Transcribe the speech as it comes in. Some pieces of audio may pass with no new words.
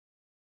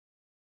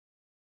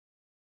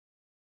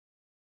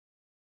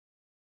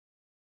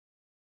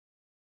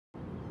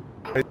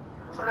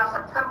So now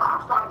September,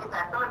 I'm starting to get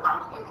that feeling, but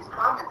I'm seeing these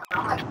comments, and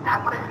I'm like,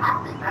 that's what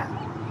happening. That's,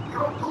 you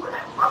don't do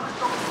that. Brothers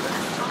don't do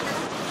that.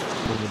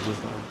 You know what I'm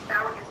saying?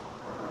 Arrogance.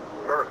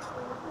 Birth.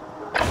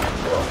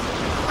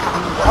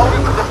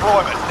 Holding for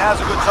deployment. Now's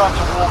a good time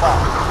to warm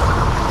up.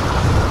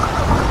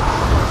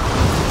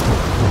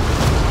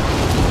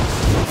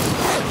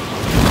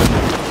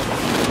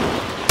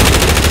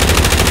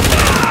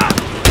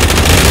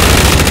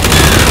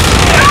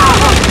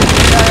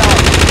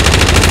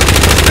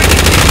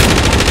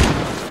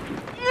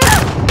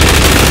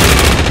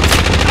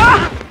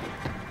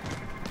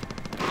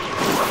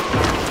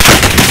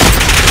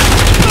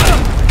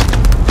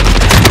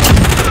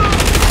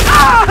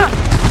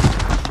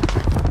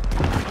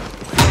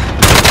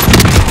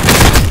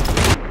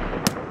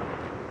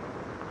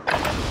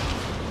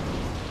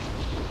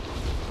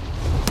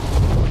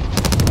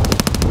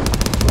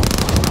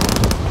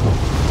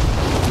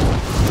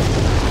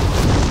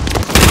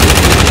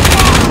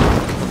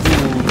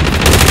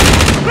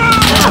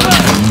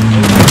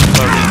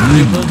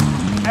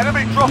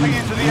 Enemy dropping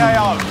into the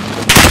AO.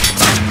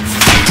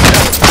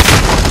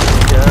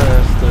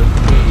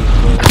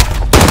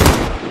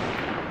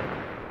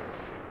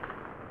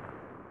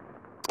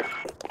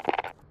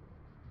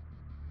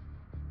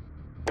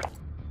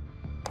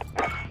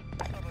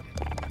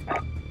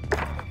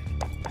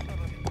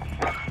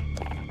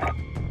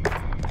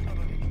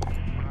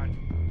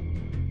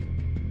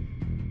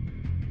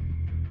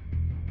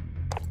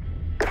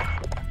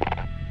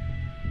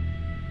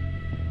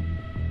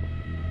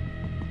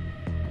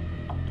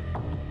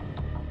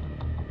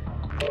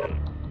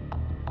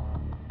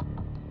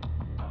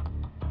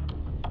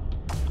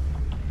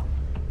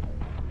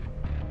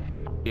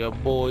 Yeah,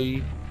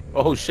 boy.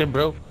 Oh shit,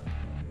 bro.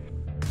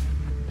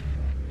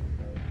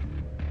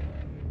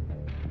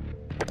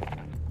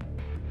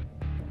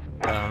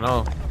 I don't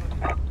know.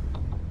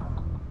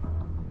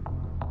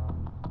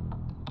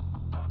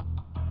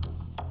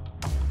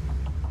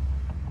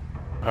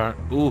 Alright.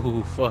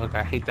 Ooh, fuck.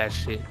 I hate that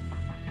shit.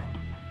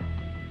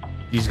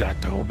 You just gotta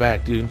throw it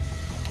back, dude.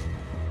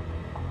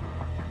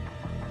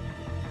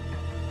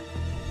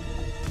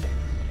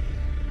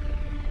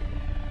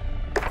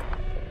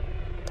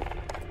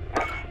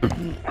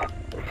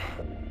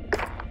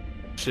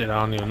 Shit,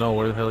 I don't even know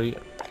where the hell he.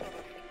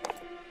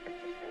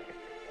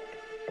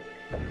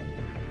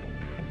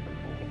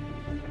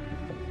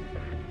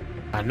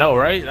 I know,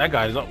 right? That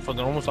guy's up fucking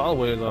almost all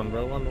the way on,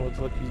 bro. I don't know what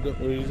the fuck he's got,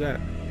 where he's at.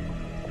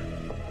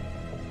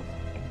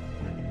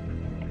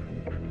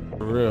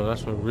 For real,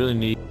 that's what we really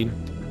need.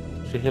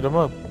 Should hit him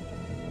up.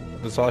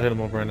 Let's all hit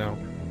him up right now.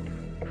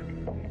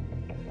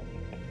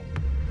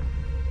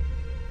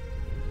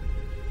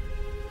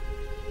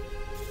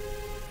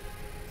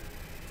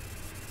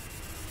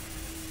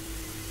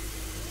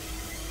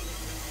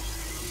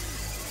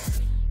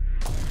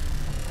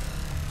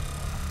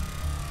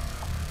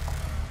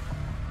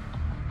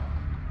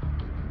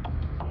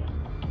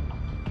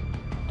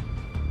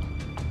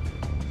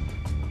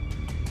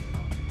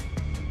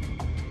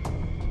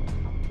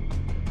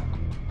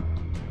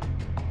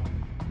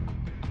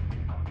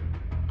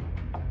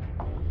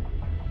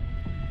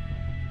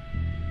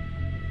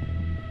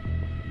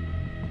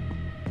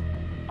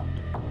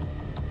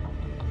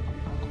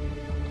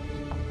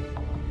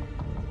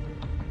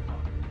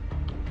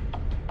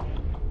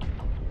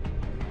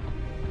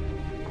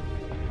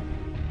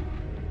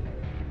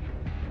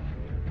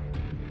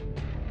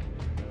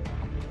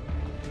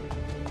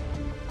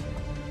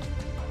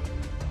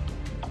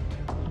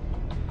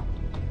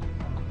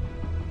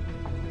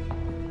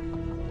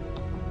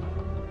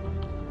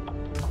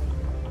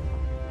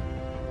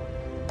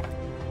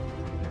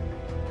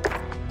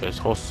 There's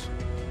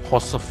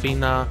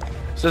Josefina.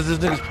 Says this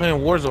nigga's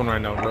playing Warzone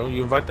right now, bro.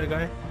 You invite that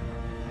guy?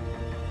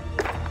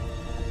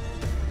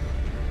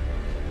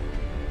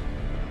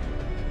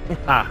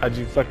 Ah, how'd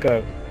you fuck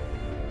up?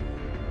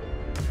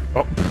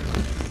 Oh,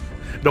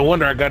 no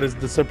wonder I got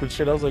the separate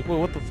shit. I was like, wait,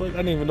 what the fuck? I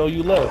didn't even know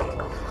you left.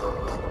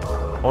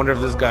 I wonder if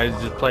this guy's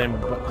just playing,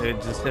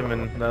 just him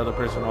and the other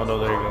person. Oh no,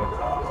 there you go.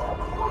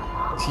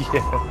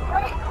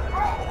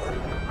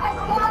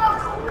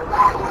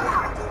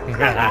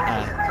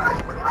 Yeah.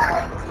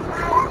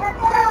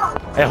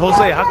 Hey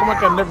Jose, how come I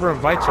can never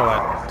invite y'all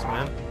out,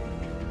 man?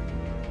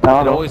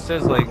 It always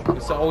says like,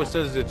 it always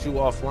says that you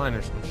offline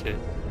or some shit.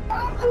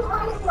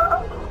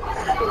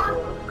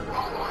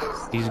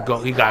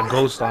 He got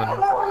ghost on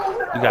him.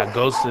 You got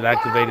ghosted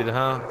activated,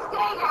 huh?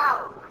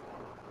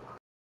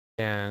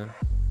 Yeah.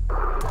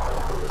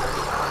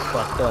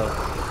 Fucked up.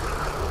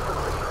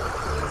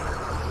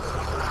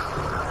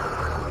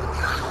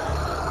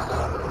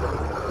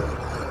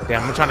 Yeah,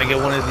 I'm trying to get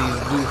one of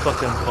these new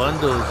fucking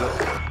bundles.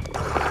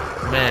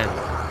 Man.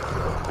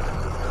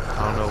 I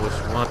don't know which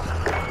one.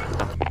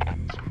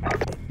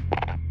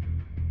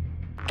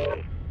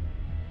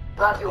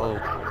 Oh.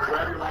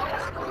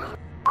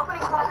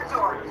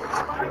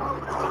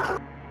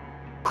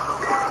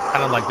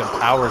 Kind of like the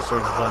Power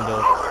Surge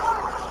bundle.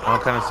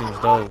 That kind of seems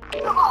dope.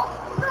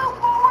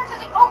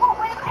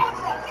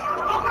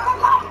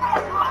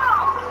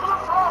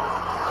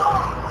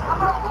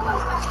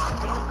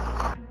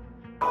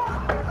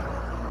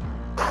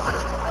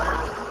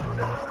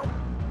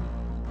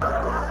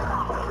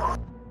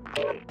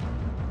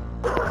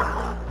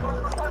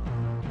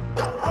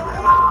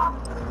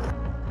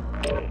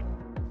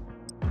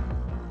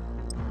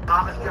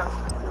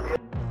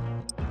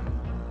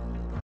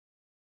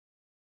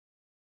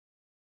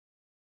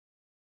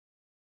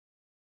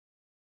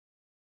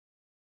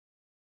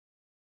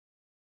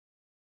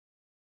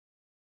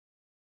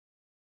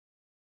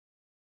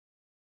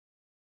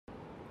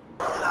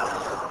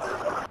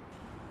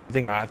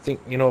 I think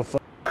you know.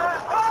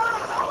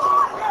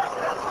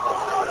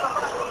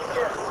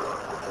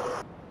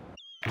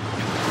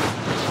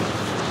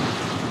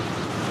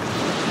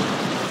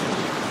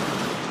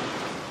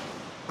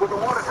 With the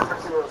water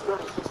temperature of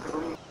 36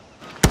 degrees.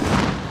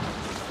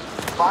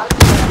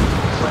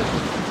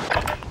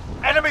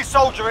 Enemy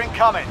soldier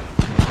incoming.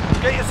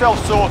 Get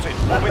yourself sorted.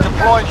 We'll be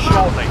deploying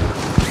shortly.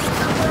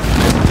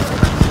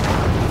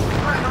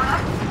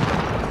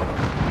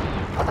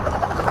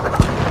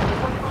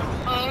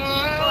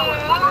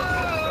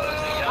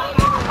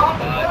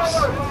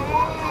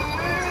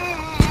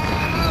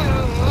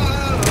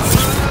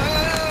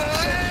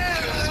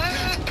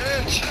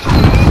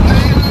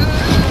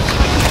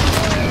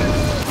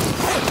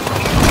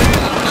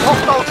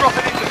 Hostile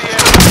dropping into the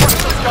area. Watch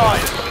the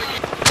skies.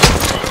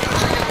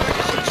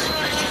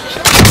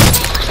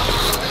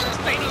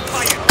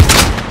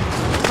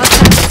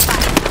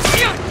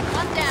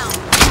 One down.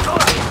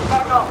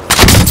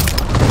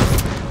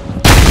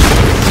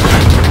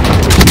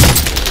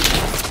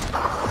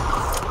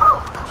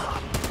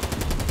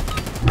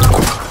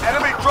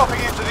 Enemy dropping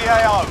into the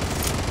AO.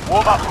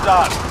 Warm up's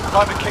done.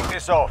 Time to kick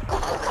this off.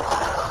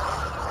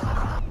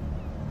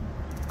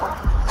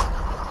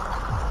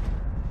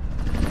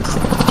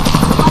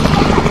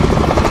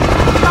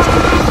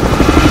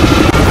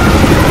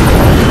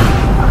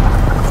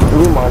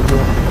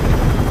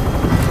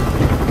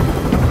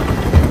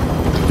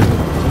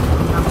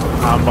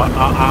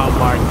 I'll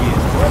mark it.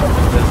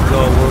 Let's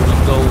go where we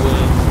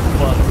going.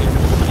 Fucking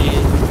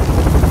shit.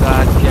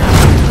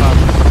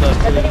 Goddamn. Does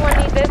anyone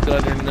need this?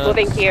 Gutter nuts,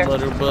 Moving here.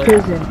 Slutterbutt.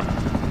 Prison.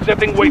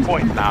 Accepting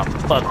waypoint. Nah,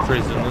 fuck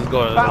prison. Let's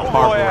go to the Battle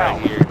harbor Royale.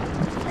 right here.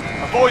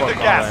 Avoid Fuck the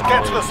all gas. that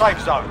Get to the noise.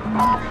 safe zone.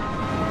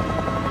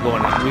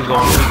 We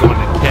going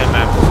to camp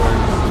afterwards.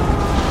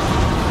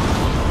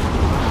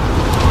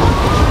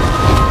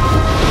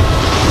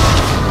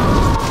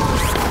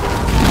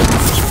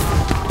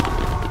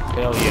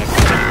 Hell yeah,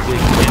 big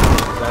camp.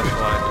 That's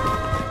why.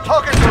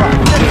 Targets are up.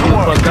 Get to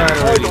work. Fuck that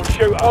already.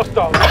 Shoot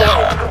hostile.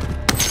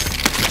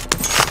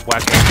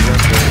 Whack that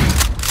gun.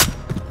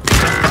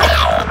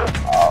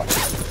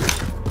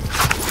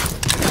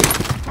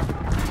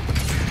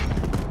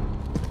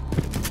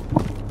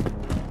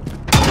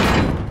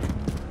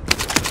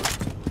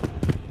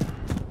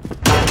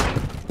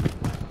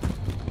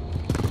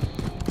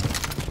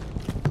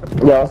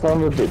 Y'all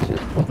son of a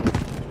bitches.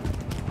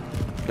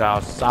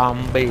 Got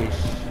some bitch.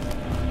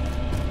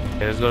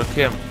 Okay, let's go to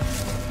Kim.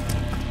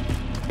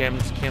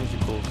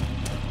 Kimsicles.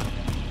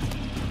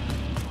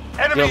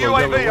 Enemy Yellow,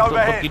 UAV what the fuck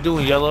overhead. you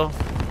doing, Yellow?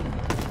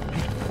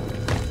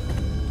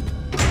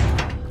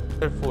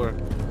 What for?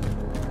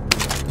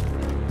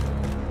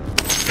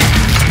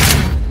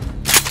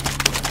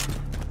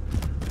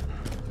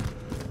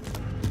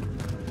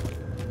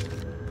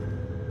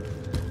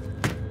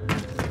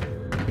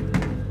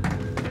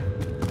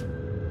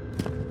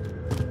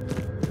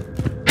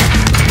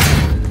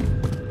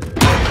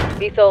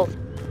 Lethal,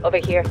 over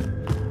here.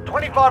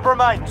 25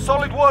 remain.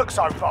 Solid work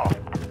so far.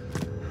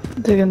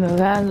 They're gonna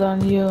land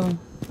on you.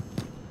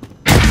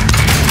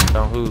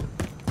 On who?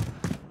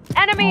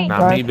 Enemy!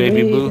 Not me,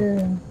 baby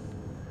boo.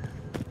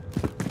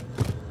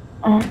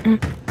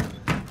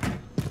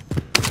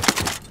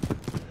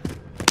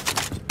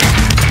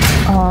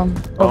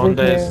 Over Donde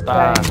here.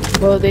 está? Right.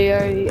 Well, they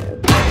already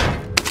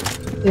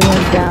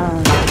went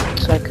down,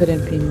 so I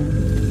couldn't ping them.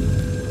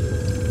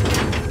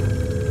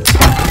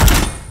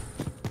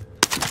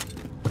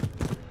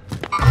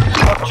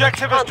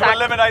 Objective is to Contact.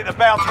 eliminate the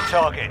bounty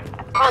target.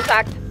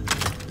 Contact.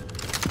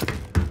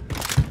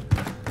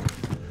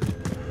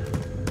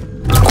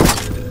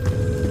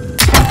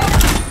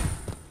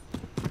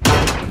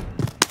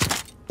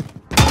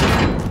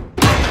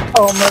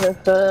 Oh,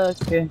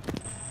 motherfucker.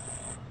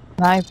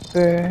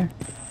 Sniper.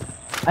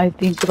 I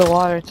think the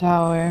water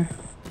tower.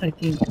 I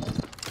think.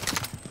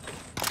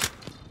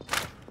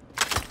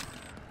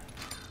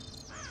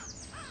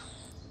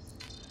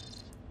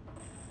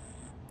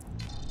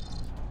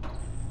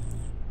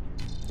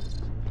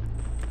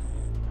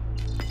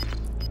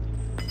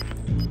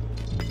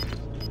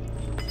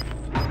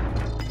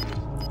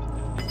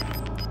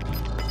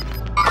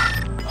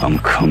 I'm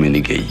coming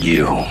to get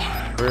you.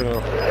 Bruno.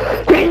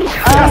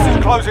 Gas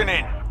is closing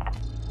in.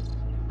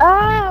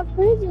 Ah,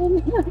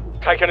 prison.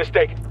 Taking a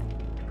stick.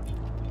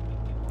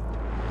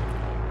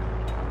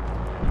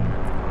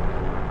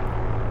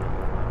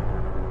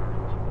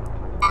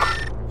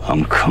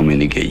 I'm coming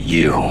to get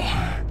you.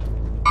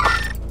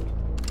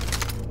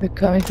 They're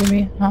coming for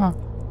me, huh?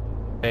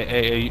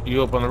 Hey,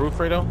 you up on the roof,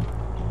 Fredo?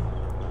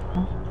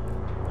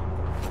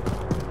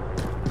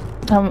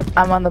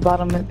 I'm on the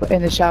bottom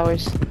in the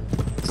showers.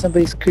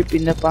 Somebody's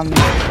creeping up on me.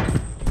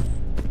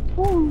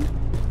 Oh.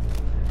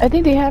 I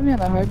think they have me on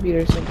a heartbeat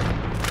or something.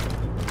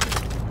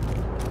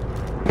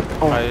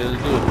 Alright,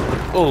 let's do it.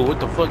 Oh, what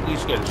the fuck? You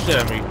scared the shit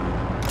out of me.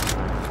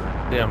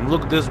 Damn,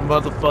 look at this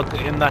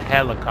motherfucker in the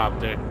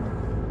helicopter.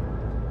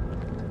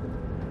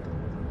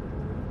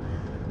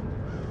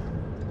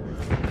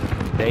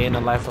 Day in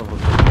the life of a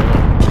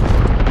Fredo.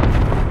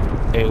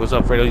 Hey, what's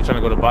up, Fredo? You trying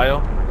to go to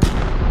bio?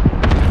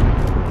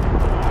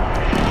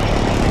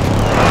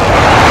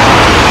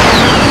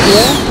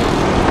 Stand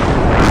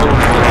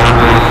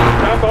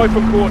by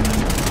for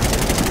coordinates.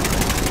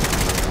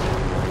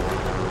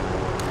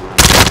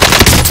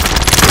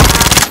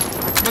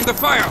 Under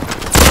fire!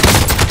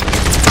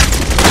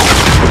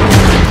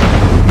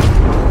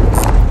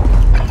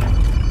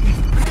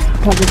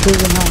 Probably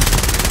moving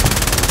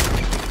home.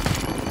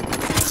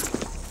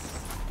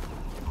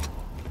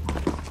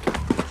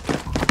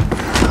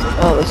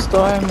 Oh, the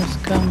storm is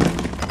coming.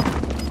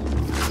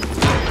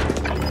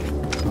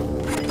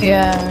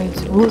 Yeah,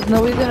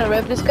 nobody's gonna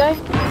rev this guy?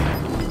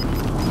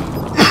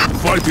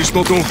 Fight is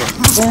not over.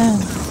 Yeah.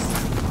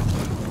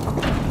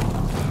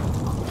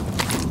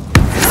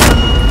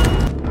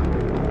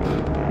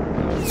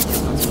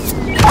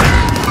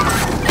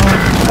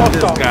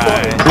 This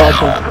guy.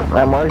 Marshall,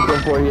 I marked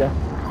him for you.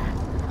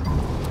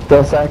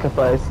 Still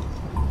sacrifice.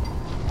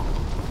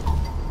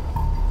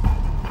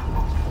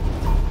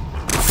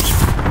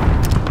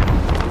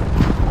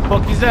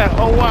 Fuck is that?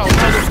 Oh wow,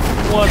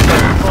 what the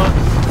fuck?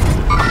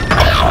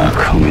 I'm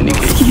coming to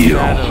get you.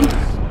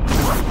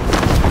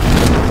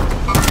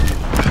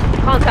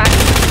 Contact.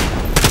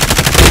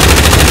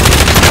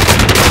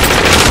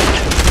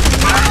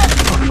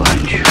 I'll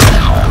find you.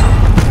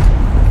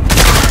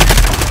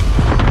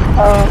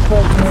 Oh,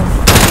 fuck me.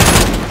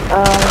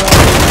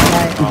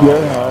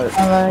 You're hard. I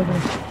like it.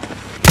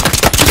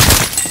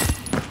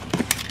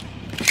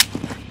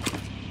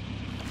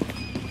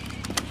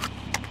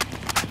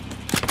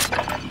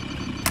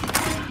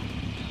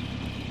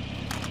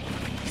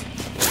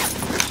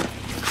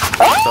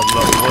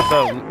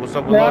 What's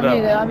up with They're on Loadout?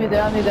 me, they're on me,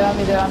 they're on me, they're on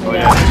me, they're on me. Oh,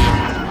 they're yeah. on me.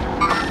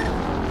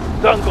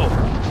 Dango. I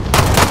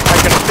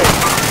can escape.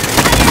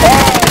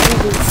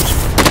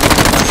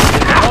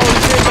 Oh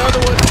shit, the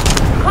other one.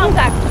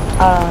 Contact.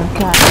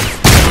 God.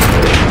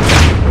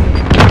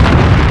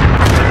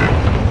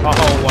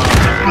 Oh wow.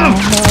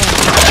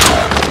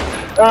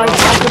 Oh,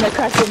 I'm gonna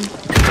crack him.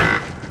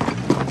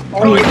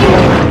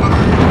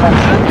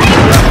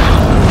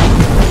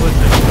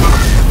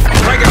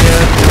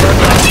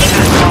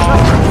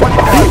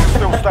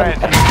 Still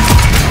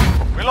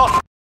standing. We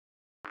lost.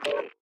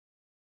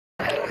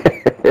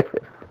 What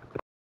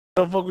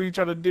the fuck were you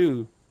trying to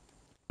do?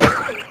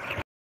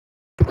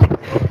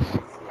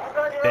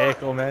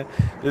 Echo, man.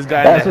 This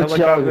guy That's in the what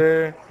y'all-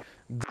 helicopter,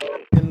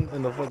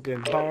 in the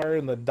fucking car,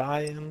 in the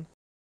dying.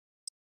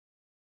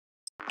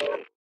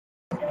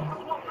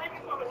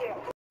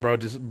 Bro,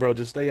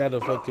 just stay out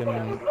of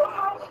fucking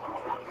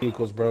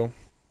vehicles, bro.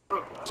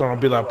 So I'll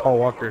be like Paul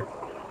Walker.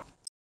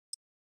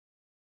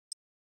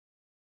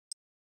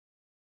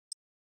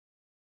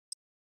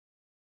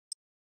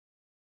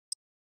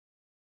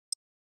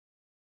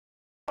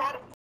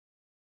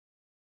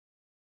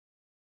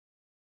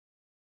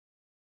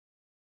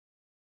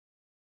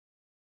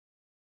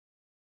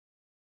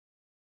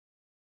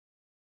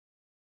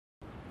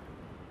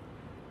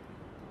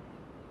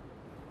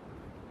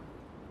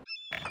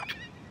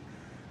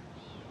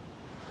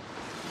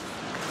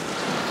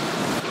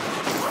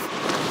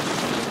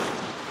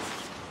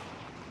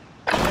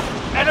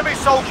 Enemy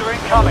soldier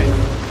incoming.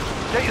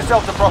 Get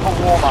yourself to proper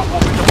warm-up. We'll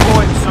be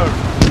deploying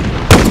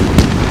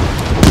soon.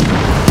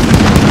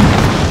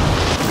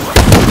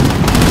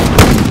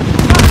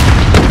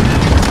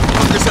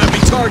 Fuckers have me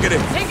targeted.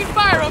 Taking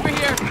fire over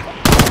here.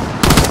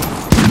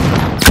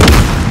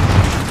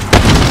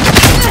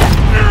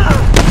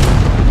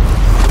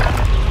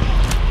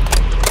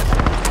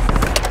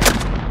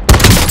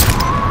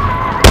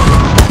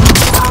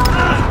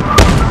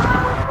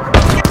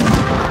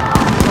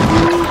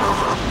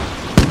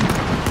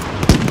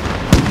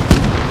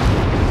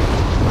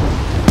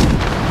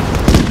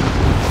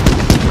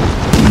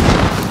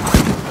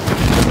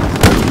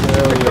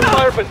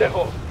 Fire,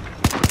 pendejo.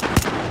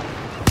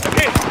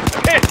 Aquí,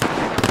 aquí.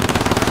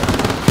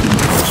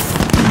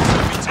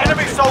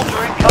 Enemy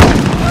soldier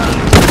incoming.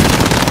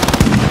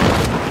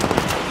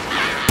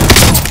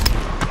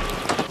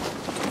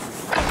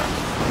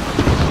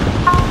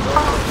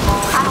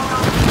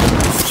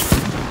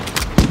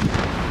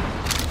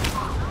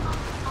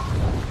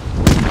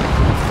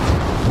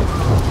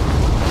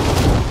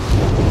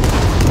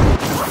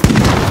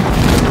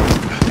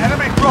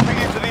 Enemy dropping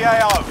into the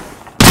AO.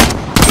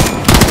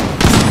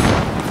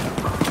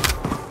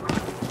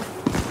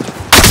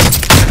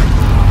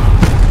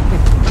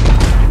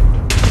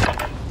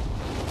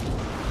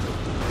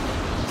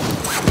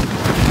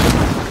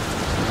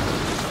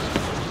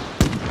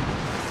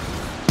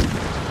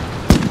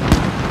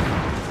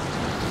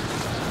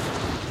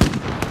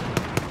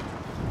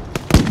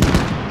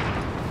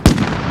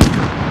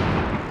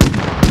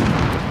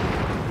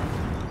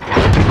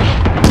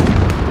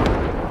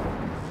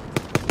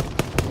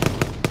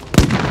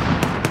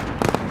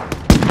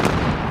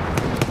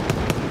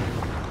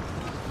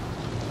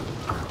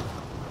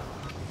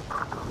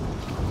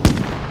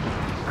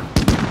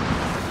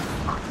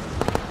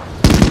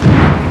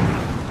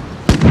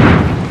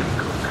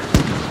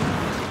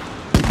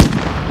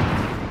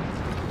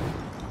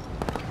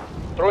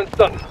 Throwing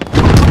stun.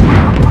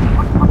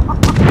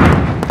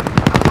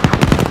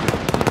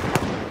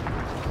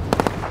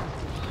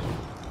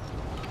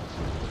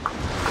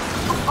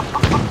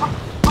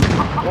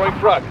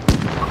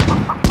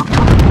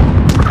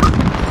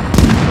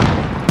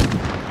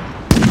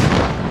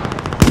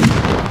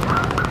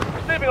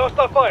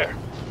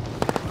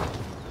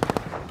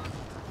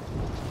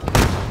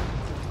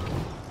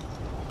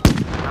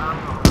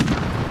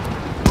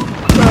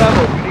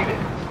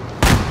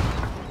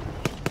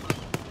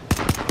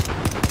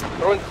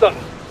 Throwing stun.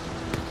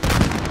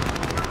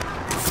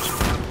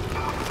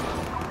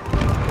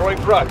 Throwing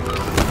frag.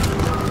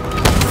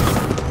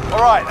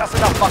 Alright, that's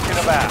enough fucking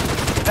about.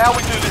 Now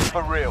we do this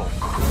for real.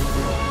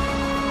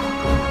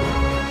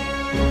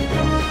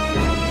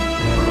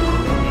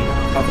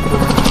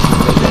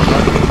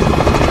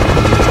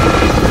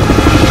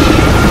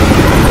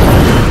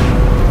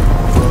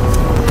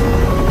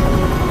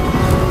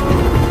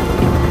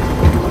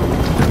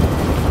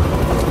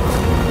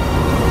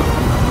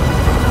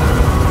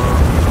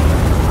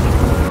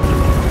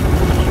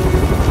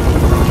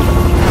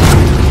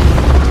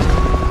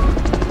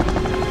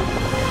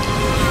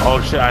 Oh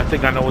shit, I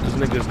think I know what this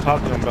nigga is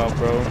talking about,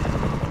 bro.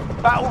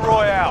 Battle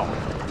Royale.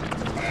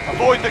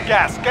 Avoid the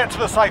gas. Get to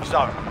the safe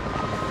zone.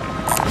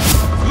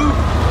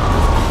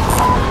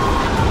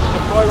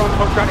 Deploy on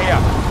contract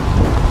here.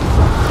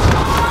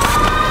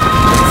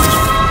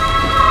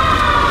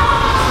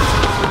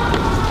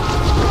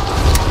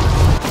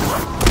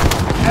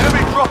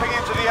 Enemy dropping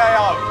into the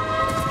AO.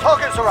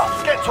 Targets are up.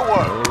 Get to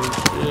work. Oh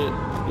shit,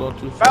 going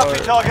too far.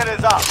 Bounty target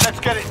is up. Let's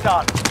get it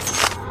done.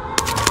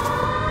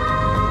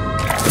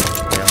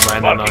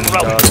 Yeah, man, on you,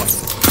 dog.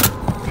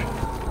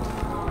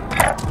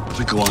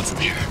 We go on from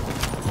here.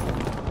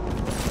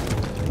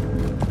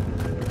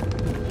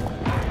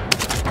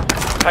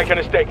 Taking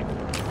a stake.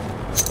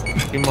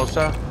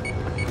 Mimosa.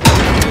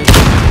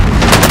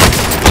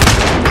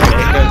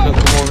 Come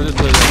over this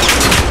way.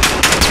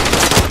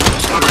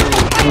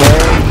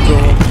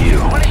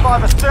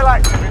 25 are still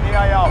active in the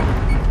AO.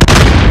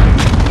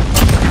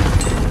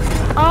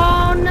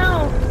 Oh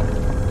no!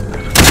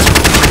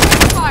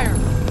 Fire!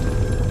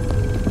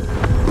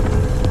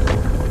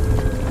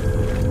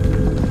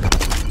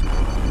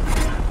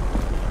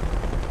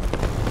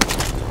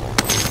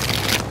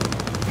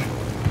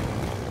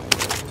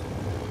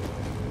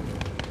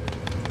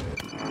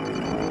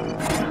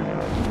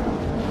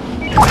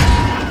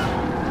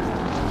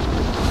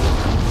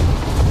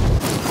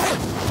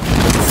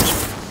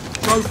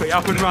 Trophy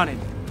up and running.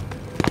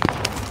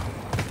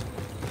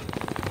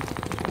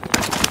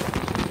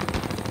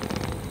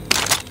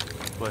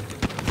 What?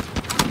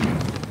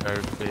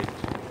 Perfect.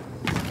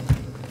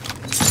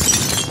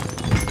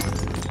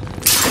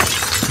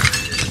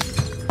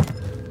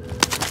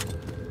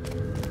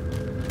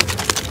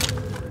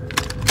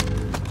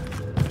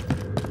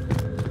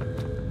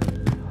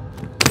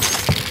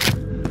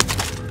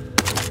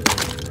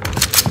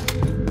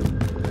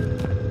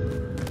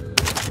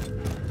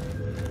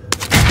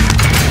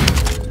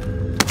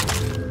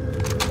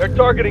 They're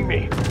targeting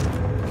me.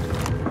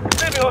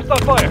 Receiving hostile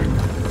fire.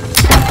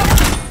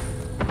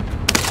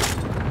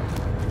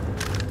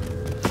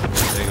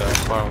 They got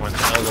far went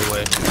the other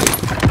way.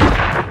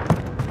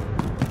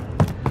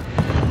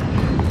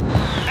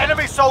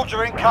 Enemy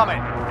soldier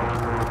incoming.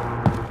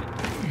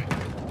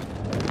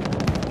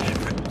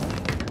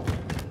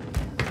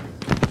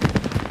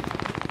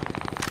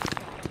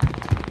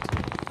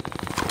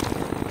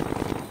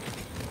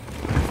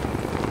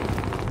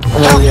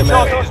 Bounty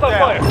target is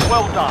down.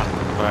 Well done.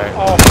 Right.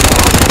 Oh,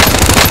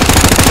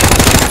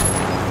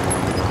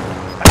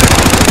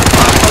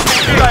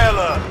 Stay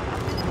alert.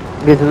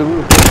 Get to the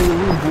roof,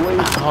 boy.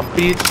 Oh,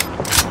 bitch.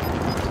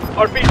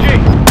 RPG.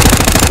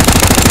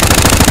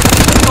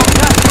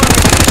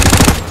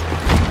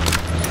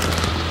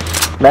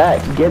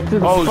 Matt, get to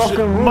the Oh fucking shit,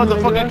 roof,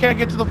 motherfucker nigga. can't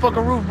get to the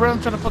fucking roof, bro.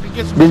 I'm trying to fucking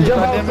get some Then shit,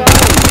 jump goddammit.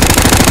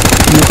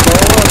 outside. You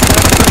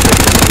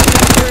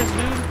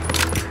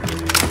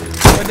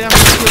Goddamn,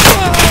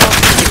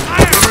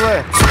 where you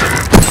at?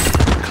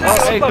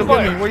 Oh, hey, come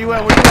get me. Where you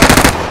at? Where you at?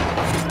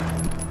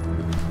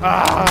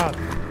 Ah,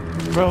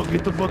 bro,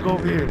 get the fuck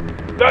over here.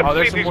 Oh,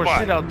 there's some more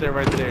shit out there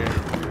right there.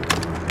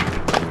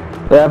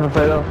 What happened,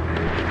 Fredo?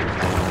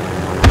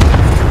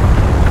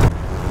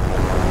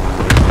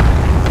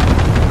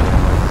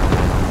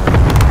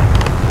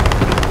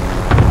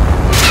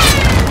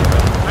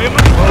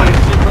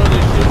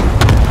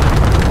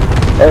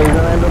 Hey, he's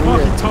gonna end up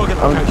here.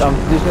 I'm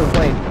just gonna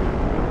plane.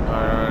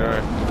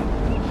 Alright.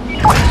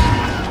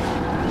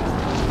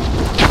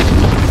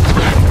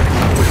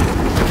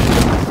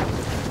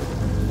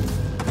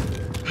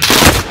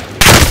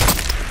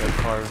 That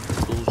car,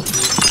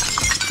 bullshit.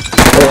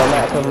 Hey, I'm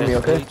not coming to me,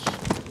 okay?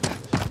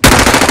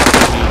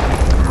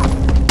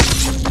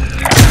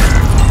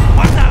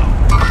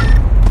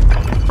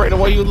 Fredo,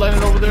 what are you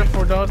landing over there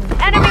for, dog?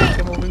 Enemy!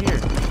 Come over here.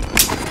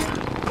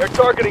 They're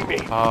targeting me.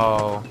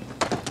 Oh.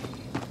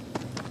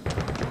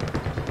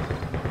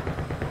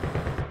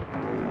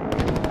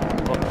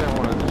 Fuck that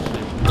one of this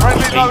shit.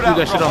 Friendly Hey, you loadout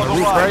got shit drop on the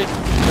roof, way. right?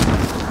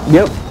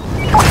 Yep.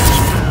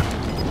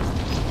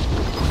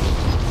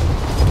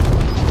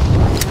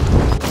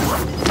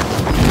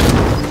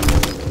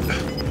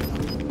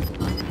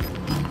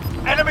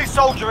 Enemy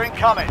soldier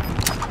incoming.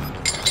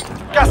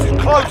 Gas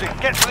is closing.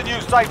 Get to the new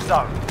safe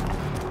zone.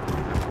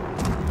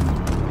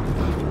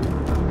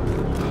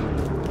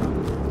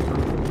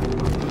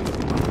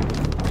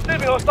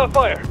 Receiving hostile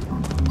fire.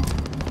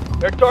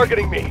 They're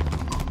targeting me.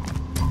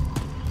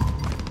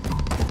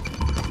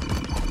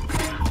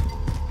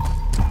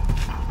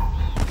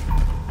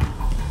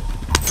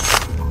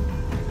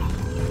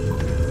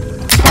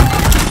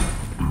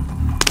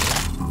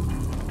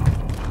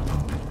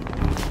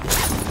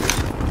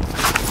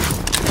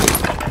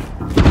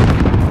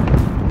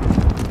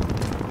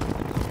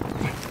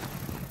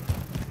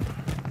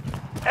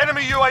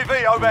 Enemy UAV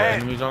We got overhead.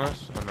 enemies on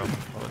us? Oh no.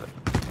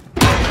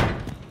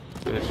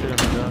 Get that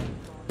shit on me down.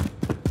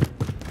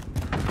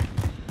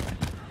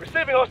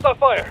 Receiving hostile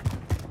fire.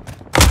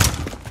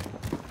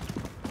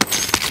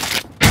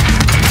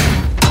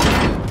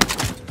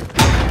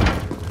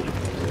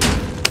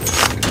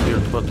 Your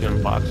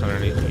fucking box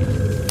underneath me.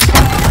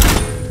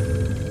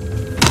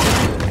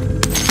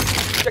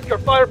 Check your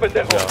fire,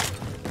 pendejo. Go.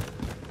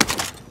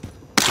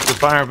 Check the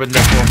fire, but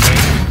next one, man.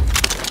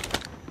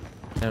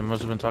 Yeah, I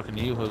must have been talking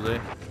to you, Jose.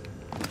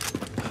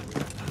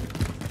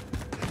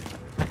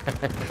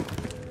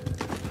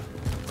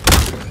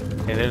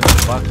 Hey, there's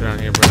no box around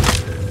here, bro.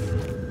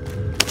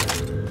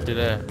 See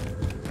that?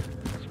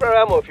 Spare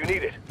ammo if you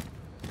need it.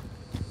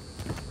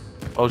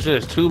 Oh shit,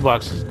 there's 2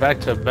 boxes back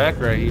to back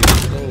right here.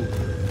 Let's go.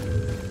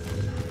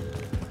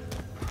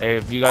 Hey,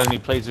 if you got any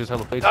plates, just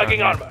have a plate.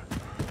 Tagging armor.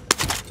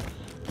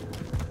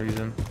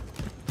 Reason.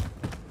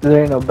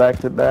 There ain't no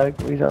back-to-back.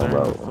 What are you talking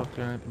about?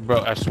 Fucking,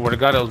 bro, I swear to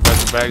God, that was back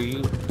to back.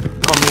 You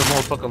call me a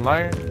motherfucking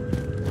liar?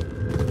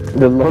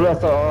 The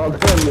loadouts are all on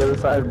the other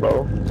side,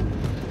 bro.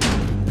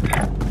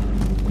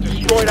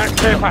 Destroy that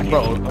care package.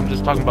 Bro, I'm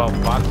just talking about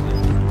boxes.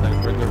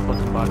 Like regular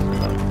fucking boxes.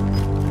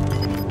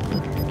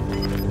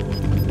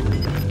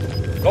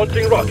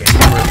 Launching rocket.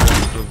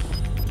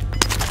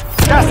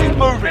 Gas is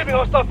moving. Receiving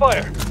hostile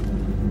fire.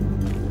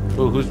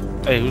 Ooh, who's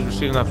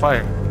receiving that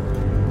fire?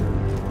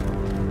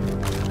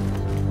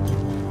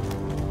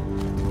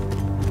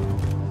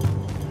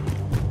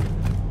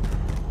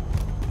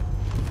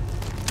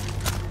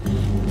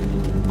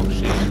 Oh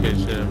shit,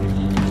 shit.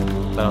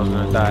 Thought I was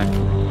gonna die.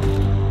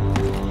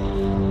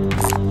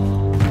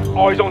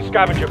 Eyes on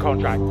scavenger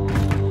contract.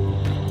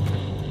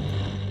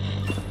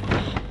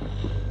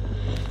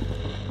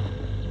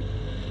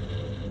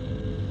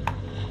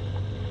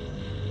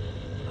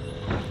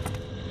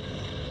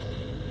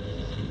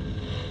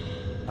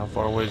 How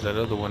far away is that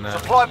other one now?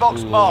 Supply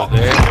box Ooh, marked.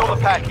 over there. Secure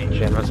the package.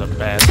 Damn, that's a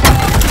bad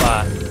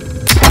spot.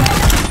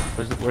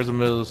 Where's the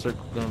middle of the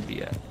circle gonna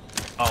be at?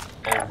 Oh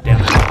damn,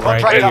 it's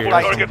right Contract here. update.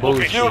 That's some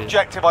bullshit. New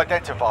objective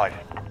identified.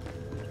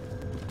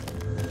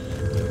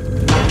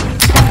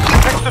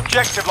 Next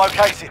objective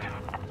located.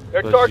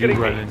 They're That's targeting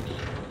you me. running.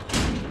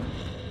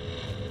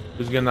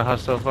 Who's getting the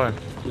hostile fire?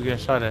 Who's getting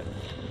shot at?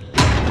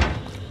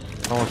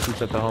 No one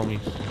shoots at the homies.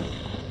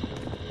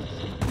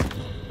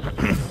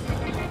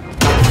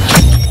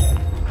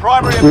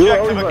 Primary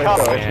objective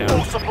accomplished. Damn.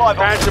 All supply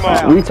boxes Catch 'em up.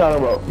 down. What are you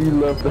talking about? You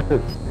love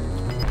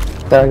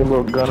the tagging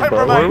little gun, 10 bro.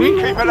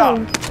 remaining. Keep it up.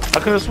 I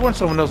could have sworn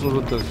someone else was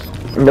with us.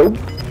 Nope.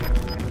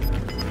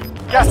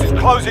 Gas is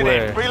closing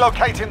Where? in.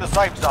 Relocating the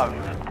safe zone.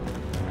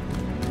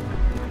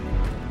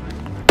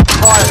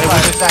 Fire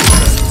station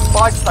active.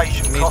 Buy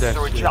station Need costs that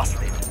are shit.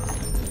 adjusted.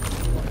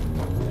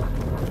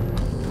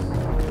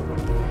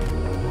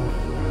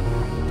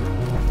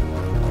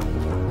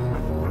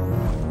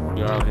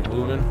 You already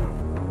moving?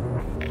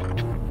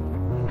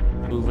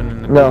 Moving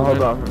in the No,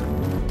 hold on.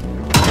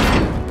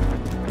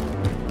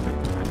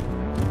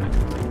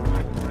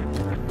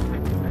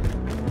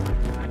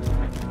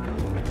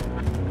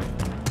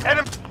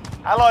 Enemy.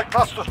 Allied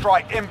cluster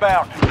strike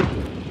inbound.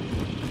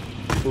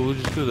 Ooh, who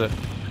just do that?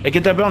 Hey,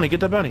 get that bounty, get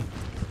that bounty.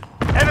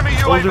 Enemy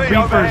Those are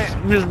UAV overhead.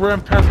 beepers. We just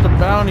ran past the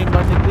bounty,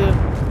 my nigga.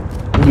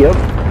 Yep.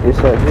 It's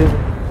like this.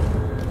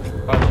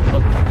 Why the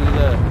fuck did you do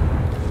that?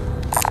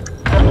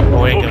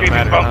 Oh, ain't gonna Locating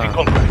matter, bounty huh?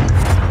 contract.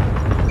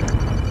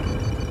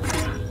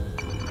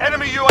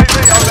 Enemy UAV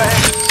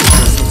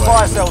overhead.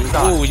 Fire cells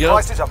done. Ooh, yup.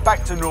 Prices are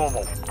back to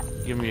normal.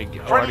 Give me a...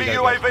 Friendly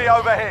UAV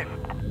overhead.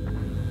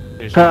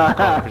 You thought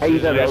that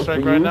was for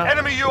right you? now?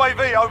 Enemy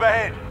UAV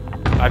overhead.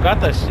 I got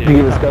that shit. You What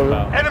you just talking go-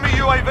 about? Enemy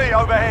UAV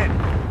overhead.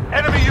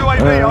 Enemy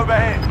UAV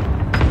overhead.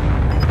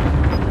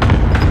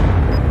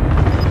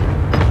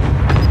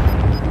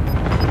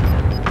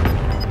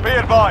 Be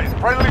advised,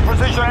 friendly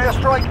precision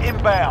airstrike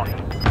inbound.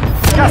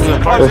 Gas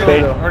is closing Okay.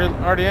 in.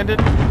 Already ended?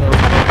 Oh,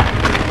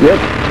 Yep.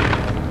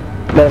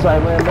 That's why I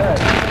ran back.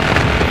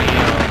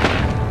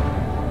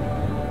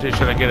 dude,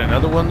 should I get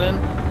another one then?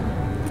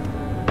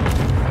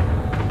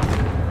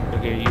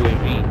 Okay,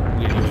 UAV.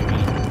 Get UAV.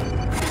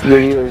 The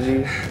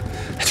UAV.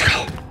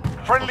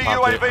 Friendly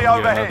Pop it, UAV get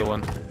overhead. another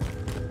one.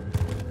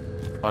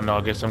 Oh no,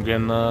 I guess I'm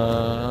getting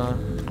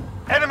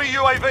Enemy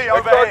UAV They're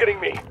overhead. targeting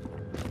me.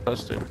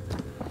 cluster.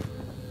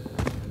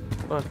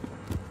 Fuck.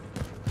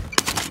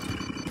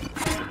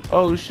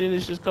 Oh shit,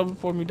 it's just coming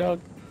for me, dog.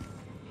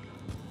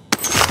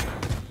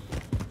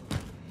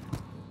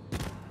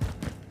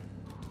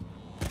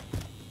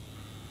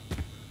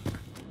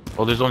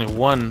 Oh, there's only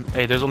one.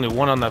 Hey, there's only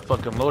one on that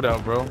fucking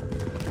loadout, bro.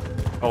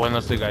 Oh,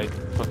 unless the guy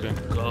fucking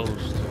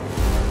ghost.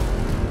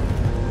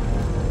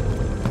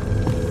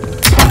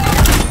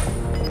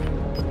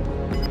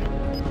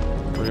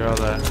 Where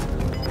y'all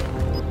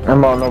at?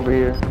 I'm on over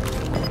here.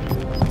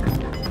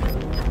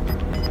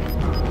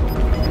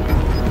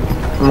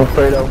 I'm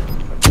afraid of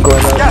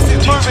going up. Gas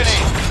is moving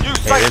in. New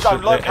Hey, safe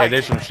zone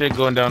there's some located. shit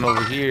going down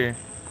over here.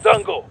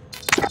 Dango.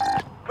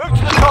 Move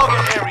to the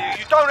target area.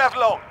 You don't have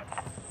long.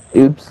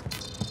 Oops.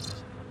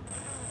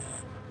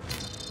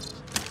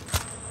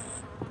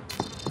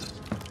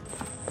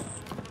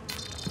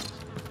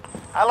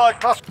 Allied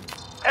cluster.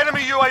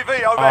 Enemy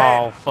UAV overhead.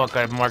 Oh fuck!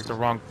 I marked the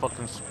wrong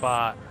fucking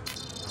spot.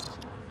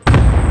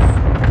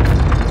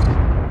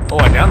 Oh,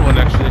 I downed one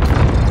actually.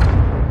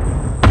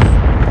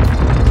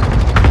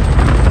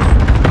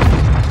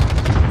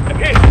 I'm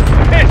hit!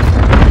 I'm hit!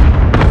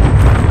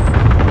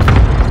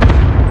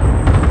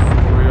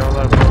 Where y'all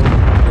at, bro?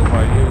 Go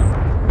by you.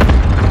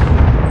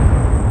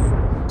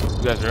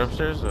 You guys are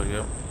upstairs? Oh,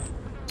 yep.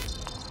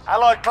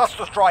 Allied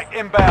cluster strike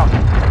inbound.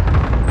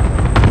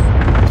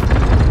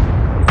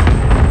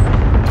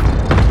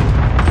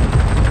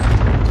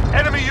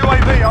 Enemy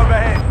UAV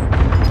overhead.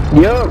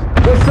 Yo,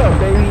 what's up,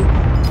 baby?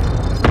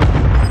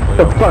 Get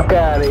the fuck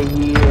out of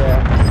here.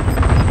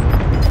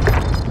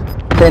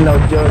 Ain't no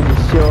Georgia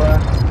Shore.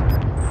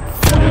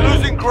 You're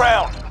losing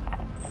ground.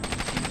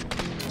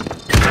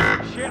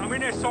 Shit, I'm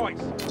in their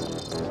sights.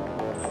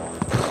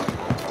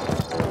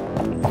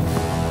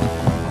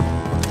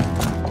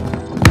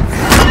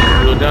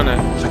 Go down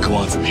there. So go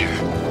on from here.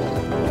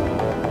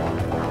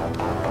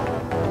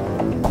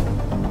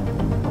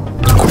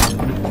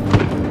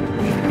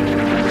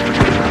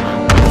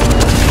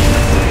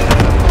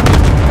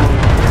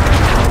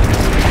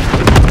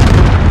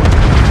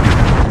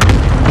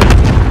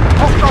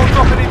 Hostile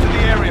dropping into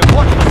the area.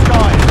 Watch the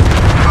skies.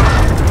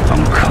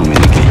 I'm coming to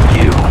get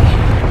you.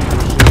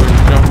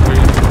 Jump for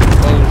you.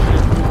 Oh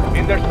shit.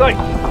 In their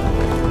sights.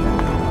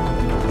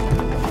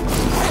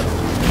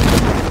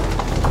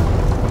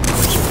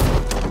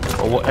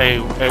 Oh, hey,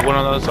 one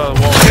on the other side of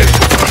the wall.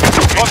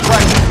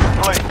 Contract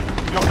complete.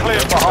 You're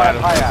cleared for higher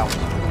payout.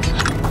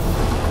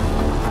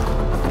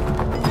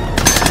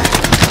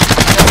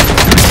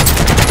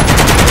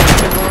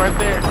 There's one right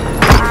there.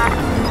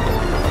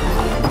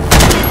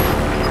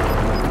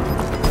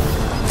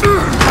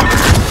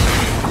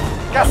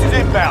 Gas is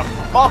inbound.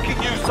 Marking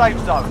new safe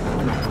zone.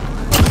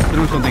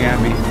 Threw something at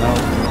me. No.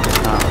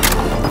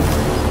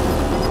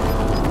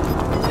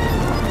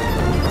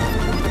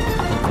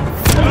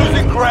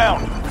 Losing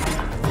ground.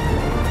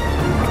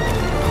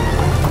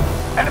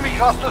 Enemy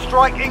cluster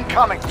strike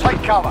incoming.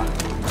 Take cover.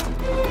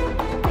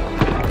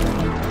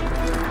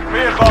 Be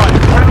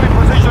advised. Friendly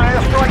precision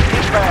airstrike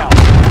inbound.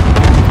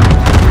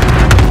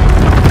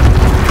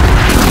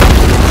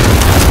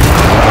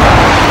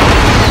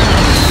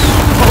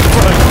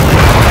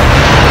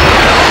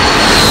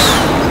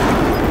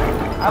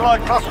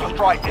 Allied cluster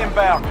strike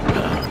inbound.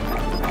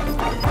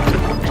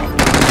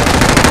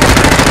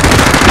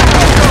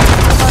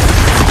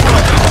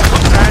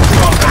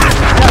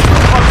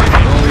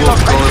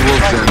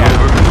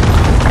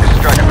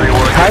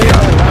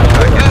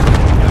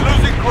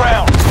 Losing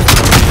ground.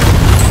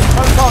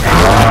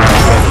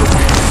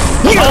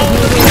 You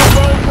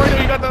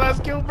got the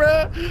last kill,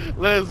 bro?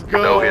 Let's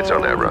go. No hits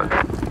on that run.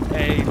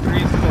 Hey, 3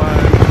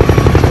 squads.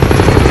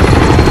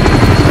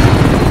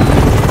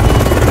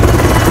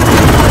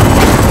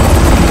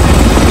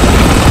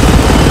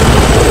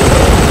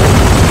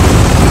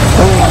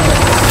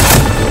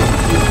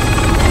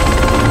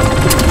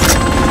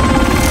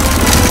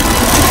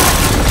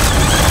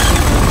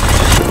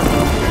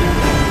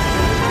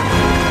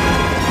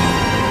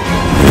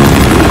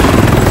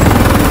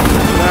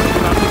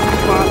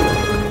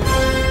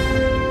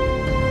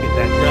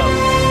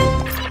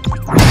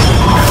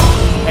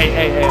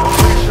 Hey, I'm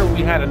pretty sure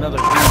we had another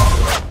dude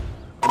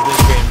in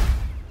this game.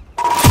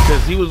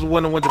 Because he was the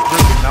one that went to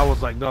prison, and I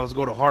was like, no, let's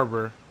go to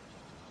Harbor.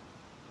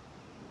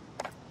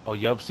 Oh,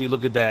 yup, see,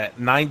 look at that.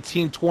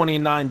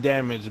 1929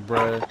 damage,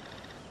 bruh.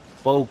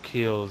 4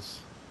 kills.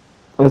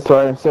 That's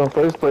right, I'm still in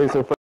first place.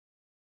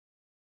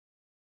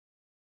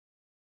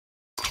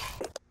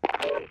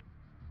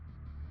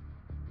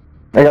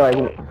 I got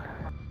like...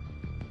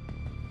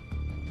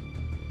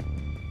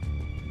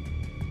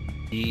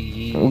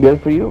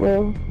 Good for you,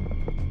 man.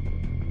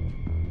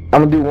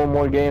 I'm gonna do one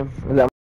more game. Is that